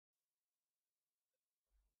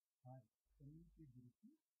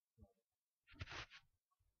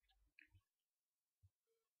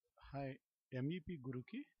Hi, MEP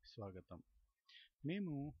గురుకి స్వాగతం.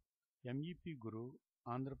 మేము MEP గురు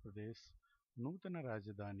ఆంధ్రప్రదేశ్ నూతన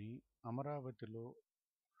రాజధాని అమరావతిలో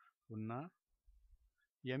ఉన్న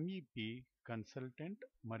ఎంఈపీ కన్సల్టెంట్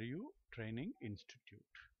మరియు ట్రైనింగ్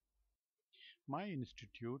ఇన్స్టిట్యూట్. మా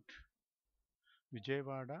ఇన్స్టిట్యూట్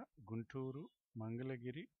విజయవాడ, గుంటూరు,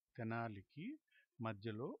 మంగళగిరి, తెనాలికి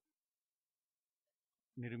మధ్యలో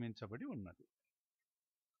నిర్మించబడి ఉన్నది.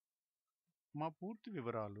 మా పూర్తి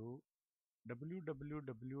వివరాలు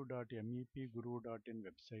www.mepguru.in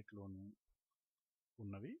వెబ్సైట్లోనూ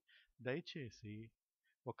ఉన్నవి. దయచేసి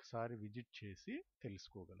ఒకసారి విజిట్ చేసి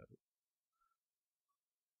తెలుసుకోగలరు.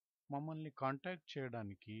 మమ్మల్ని కాంటాక్ట్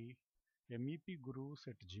చేయడానికి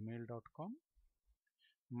mepgurus@gmail.com,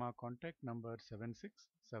 మా కాంటాక్ట్ నంబర్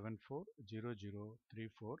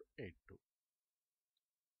 7674003482.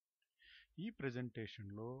 ఈ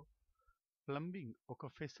ప్రెజెంటేషన్లో ప్లంబింగ్ ఒక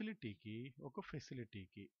ఫెసిలిటీకి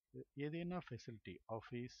ఏదైనా facility,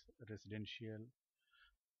 office, residential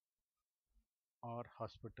are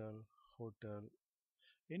hospital, hotel,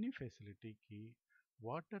 any ఫెసిలిటీకి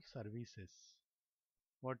water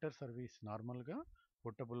service నార్మల్గా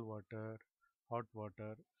పొటబుల్ water, hot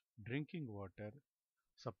water, drinking water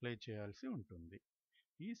supply చేయాల్సి ఉంటుంది.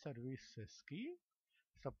 ఈ సర్వీసెస్కి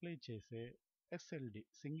సప్లై చేసే ఎస్ఎల్డి,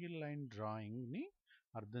 సింగిల్ లైన్ డ్రాయింగ్ని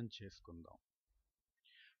అర్థం చేసుకుందాం.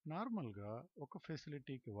 నార్మల్గా ఒక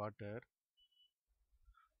ఫెసిలిటీకి వాటర్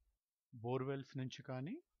బోర్వెల్స్ నుంచి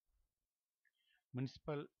కానీ,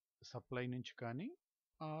 మున్సిపల్ సప్లై నుంచి కానీ,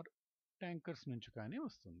 ఆర్ ట్యాంకర్స్ నుంచి కానీ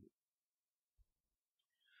వస్తుంది.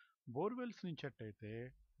 బోర్వెల్స్ నుంచి అట్టయితే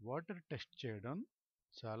వాటర్ టెస్ట్ చేయడం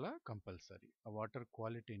చాలా కంపల్సరీ. ఆ వాటర్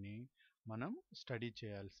క్వాలిటీని మనం స్టడీ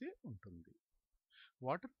చేయాల్సి ఉంటుంది.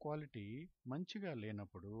 వాటర్ క్వాలిటీ మంచిగా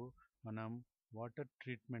లేనప్పుడు మనం వాటర్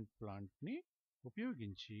ట్రీట్మెంట్ ప్లాంట్ని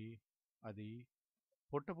ఉపయోగించి అది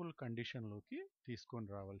పొటబుల్ కండిషన్లోకి తీసుకొని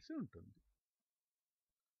రావాల్సి ఉంటుంది.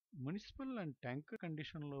 మున్సిపల్ అండ్ ట్యాంకర్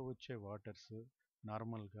కండిషన్లో వచ్చే వాటర్స్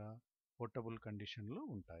నార్మల్గా పొటబుల్ కండిషన్లో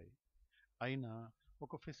ఉంటాయి. అయినా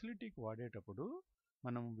ఒక ఫెసిలిటీకి వాడేటప్పుడు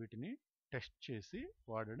మనం వీటిని టెస్ట్ చేసి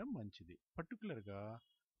వాడడం మంచిది. పర్టికులర్గా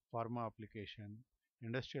pharma application,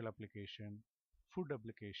 industrial application, food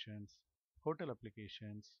applications, hotel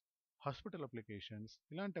applications, hospital applications,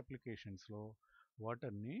 ఇలాంటి అప్లికేషన్స్లో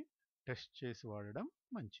వాటర్ని టెస్ట్ చేసి వాడడం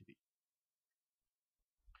మంచిది.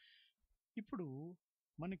 ఇప్పుడు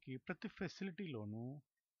మనకి ప్రతి ఫెసిలిటీలోనూ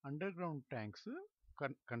అండర్ గ్రౌండ్ ట్యాంక్స్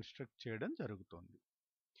కన్స్ట్రక్ట్ చేయడం జరుగుతుంది.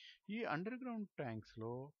 ఈ అండర్ గ్రౌండ్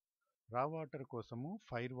ట్యాంక్స్లో రా వాటర్ కోసము,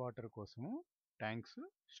 ఫైర్ వాటర్ కోసము ట్యాంక్స్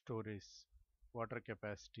స్టోరేజ్, వాటర్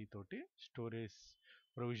కెపాసిటీ తోటి స్టోరేజ్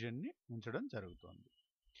ప్రొవిజన్ని ఉంచడం జరుగుతుంది.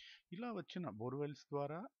 ఇలా వచ్చిన బోర్వెల్స్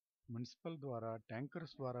ద్వారా, మున్సిపల్ ద్వారా,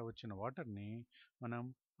 ట్యాంకర్స్ ద్వారా వచ్చిన వాటర్ని మనం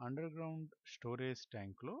అండర్ గ్రౌండ్ స్టోరేజ్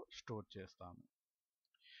ట్యాంక్లో స్టోర్ చేస్తాము.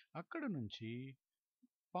 అక్కడ నుంచి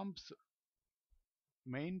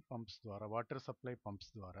మెయిన్ పంప్స్ ద్వారా, వాటర్ సప్లై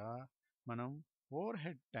పంప్స్ ద్వారా మనం ఓవర్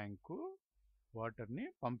హెడ్ ట్యాంకు వాటర్ని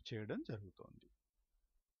పంప్ చేయడం జరుగుతుంది.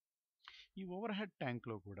 ఈ ఓవర్ హెడ్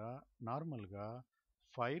ట్యాంక్లో కూడా నార్మల్గా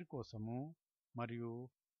ఫైర్ కోసము మరియు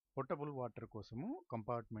పొటబుల్ వాటర్ కోసము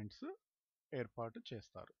కంపార్ట్మెంట్స్ ఏర్పాటు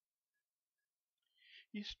చేస్తారు.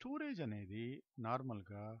 ఈ స్టోరేజ్ అనేది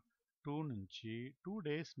నార్మల్గా 2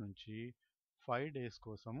 డేస్ నుంచి 5 డేస్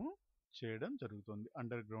కోసము చేయడం జరుగుతుంది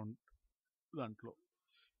అండర్ గ్రౌండ్ దాంట్లో.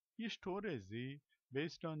 ఈ storage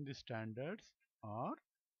based on the standards are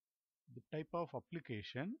the type of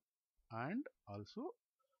application and also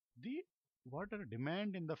the water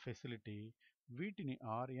demand in the facility, వీటిని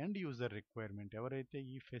ఆర్ ఎండ్ యూజర్ రిక్వైర్మెంట్, ఎవరైతే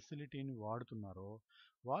ఈ ఫెసిలిటీని వాడుతున్నారో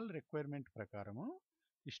వాళ్ళ రిక్వైర్మెంట్ ప్రకారము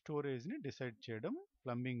ఈ స్టోరేజ్ని డిసైడ్ చేయడం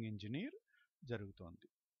ప్లంబింగ్ ఇంజనీర్ జరుగుతోంది.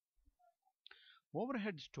 ఓవర్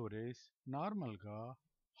హెడ్ స్టోరేజ్ నార్మల్గా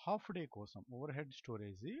హాఫ్ డే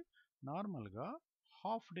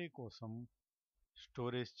కోసం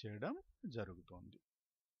స్టోరేజ్ చేయడం జరుగుతోంది.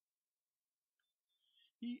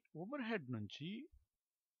 ఈ ఓవర్ హెడ్ నుంచి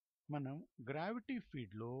మనం గ్రావిటీ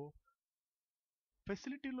ఫీడ్లో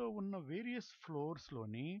ఫెసిలిటీలో ఉన్న various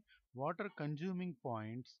ఫ్లోర్స్లోని water consuming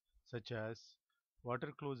points such as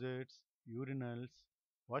water closets, urinals,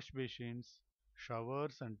 wash basins,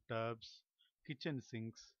 showers and tubs, kitchen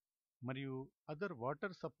sinks మరియు అదర్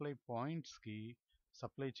వాటర్ సప్లై పాయింట్స్కి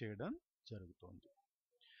సప్లై చేయడం జరుగుతుంది.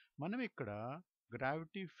 మనం ఇక్కడ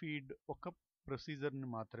గ్రావిటీ ఫీడ్ ఒక ప్రొసీజర్ని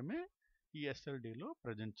మాత్రమే ఈ ఎస్ఎల్డిలో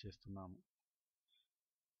ప్రజెంట్ చేస్తున్నాము.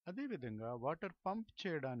 అదేవిధంగా వాటర్ పంప్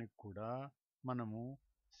చేయడానికి కూడా మనము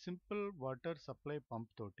సింపుల్ వాటర్ సప్లై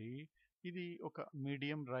పంప్ తోటి ఇది ఒక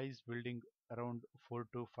medium rise building around 4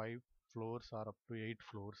 to 5 floors are up to 8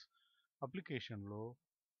 floors అప్లికేషన్లో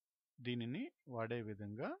దీనిని వాడే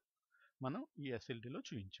విధంగా మనం ఈ ఎస్ఎల్టీలో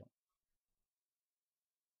చూపించాం.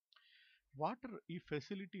 వాటర్ ఈ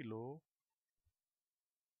ఫెసిలిటీలో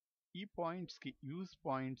ఈ పాయింట్స్కి యూజ్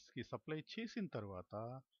పాయింట్స్కి సప్లై చేసిన తర్వాత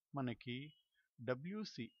మనకి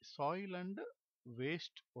WC soil and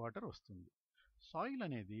waste water వస్తుంది. సాయిల్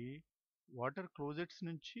అనేది వాటర్ క్లోజెట్స్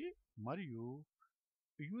నుంచి మరియు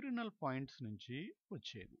యూరినల్ పాయింట్స్ నుంచి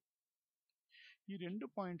వచ్చేది. ఈ రెండు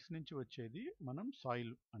పాయింట్స్ నుంచి వచ్చేది మనం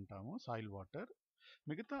సాయిల్ అంటాము, సాయిల్ వాటర్.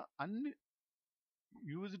 మిగతా అన్ని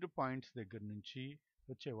యూజ్డ్ పాయింట్స్ దగ్గర నుంచి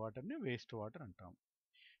వచ్చే వాటర్ని వేస్ట్ వాటర్ అంటాం.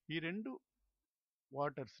 ఈ రెండు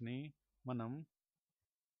వాటర్స్ని మనం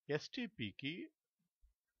ఎస్టీపీకి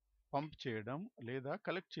పంప్ చేయడం లేదా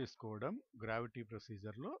కలెక్ట్ చేసుకోవడం గ్రావిటీ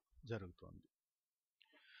ప్రొసీజర్లో జరుగుతుంది.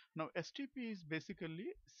 Now STP is basically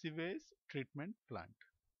sewage treatment plant.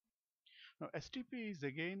 Now STP is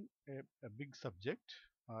again a big subject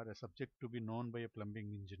or a subject to be known by a plumbing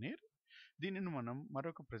engineer. దీనిని మనం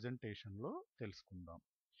మరొక ప్రెజెంటేషన్లో తెలుసుకుందాం.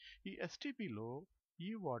 ఈ ఎస్టీపీలో ఈ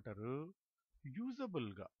వాటర్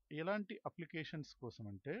యూజబుల్గా ఎలాంటి అప్లికేషన్స్ కోసం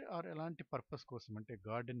అంటే ఆర్ ఎలాంటి పర్పస్ కోసం అంటే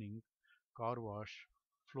gardening, car wash,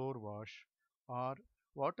 floor wash or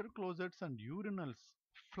water closets and urinals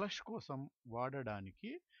flush కోసం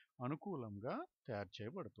వాడడానికి అనుకూలంగా తయారు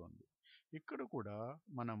చేయబడుతుంది. ఇక్కడ కూడా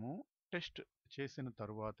మనము టెస్ట్ చేసిన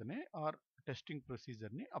తరువాతనే ఆర్ టెస్టింగ్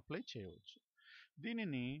ప్రొసీజర్ని అప్లై చేయవచ్చు.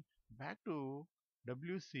 దీనిని back to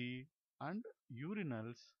WC and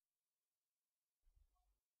urinals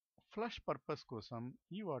flush purpose కోసం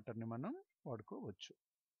ఈ వాటర్ని మనం వాడుకోవచ్చు.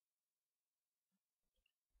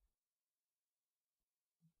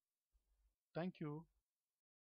 Thank you.